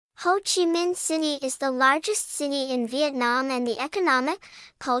Ho Chi Minh City is the largest city in Vietnam and the economic,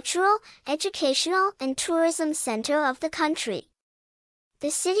 cultural, educational, and tourism center of the country.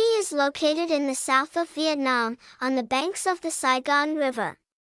 The city is located in the south of Vietnam, on the banks of the Saigon River.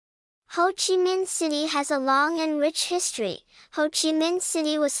 Ho Chi Minh City has a long and rich history. Ho Chi Minh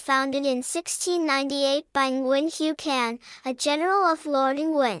City was founded in 1698 by Nguyễn Hữu Cảnh, a general of Lord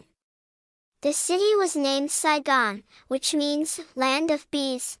Nguyen. The city was named Saigon, which means land of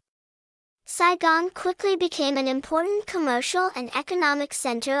bees. Saigon quickly became an important commercial and economic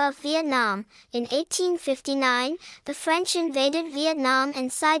center of Vietnam. In 1859, the French invaded Vietnam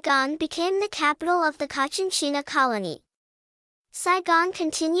and Saigon became the capital of the Cochinchina colony. Saigon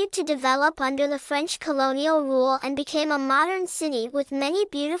continued to develop under the French colonial rule and became a modern city with many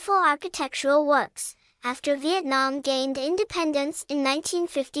beautiful architectural works, after Vietnam gained independence in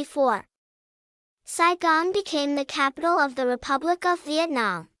 1954. Saigon became the capital of the Republic of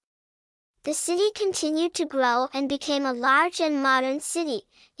Vietnam. The city continued to grow and became a large and modern city.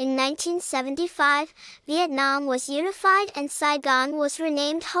 In 1975, Vietnam was unified and Saigon was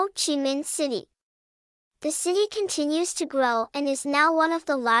renamed Ho Chi Minh City. The city continues to grow and is now one of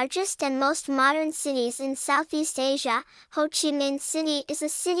the largest and most modern cities in Southeast Asia. Ho Chi Minh City is a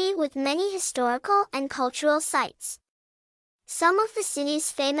city with many historical and cultural sites. Some of the city's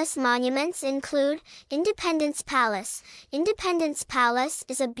famous monuments include Independence Palace. Independence Palace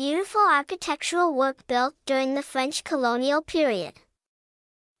is a beautiful architectural work built during the French colonial period.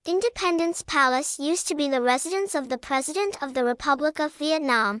 Independence Palace used to be the residence of the President of the Republic of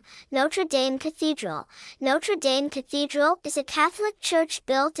Vietnam, Notre Dame Cathedral. Notre Dame Cathedral is a Catholic church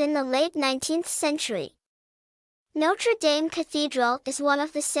built in the late 19th century. Notre Dame Cathedral is one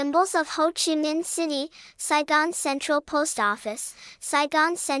of the symbols of Ho Chi Minh City. Saigon Central Post Office.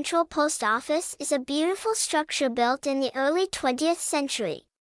 Saigon Central Post Office is a beautiful structure built in the early 20th century.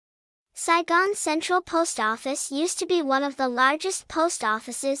 Saigon Central Post Office used to be one of the largest post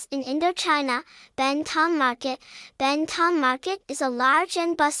offices in Indochina. Ben Thom Market. Ben Thom Market is a large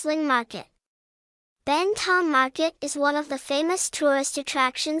and bustling market. Ben Thom Market is one of the famous tourist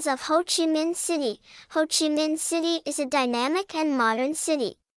attractions of Ho Chi Minh City. Ho Chi Minh City is a dynamic and modern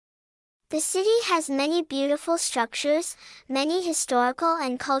city. The city has many beautiful structures, many historical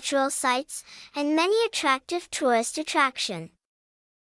and cultural sites, and many attractive tourist attractions.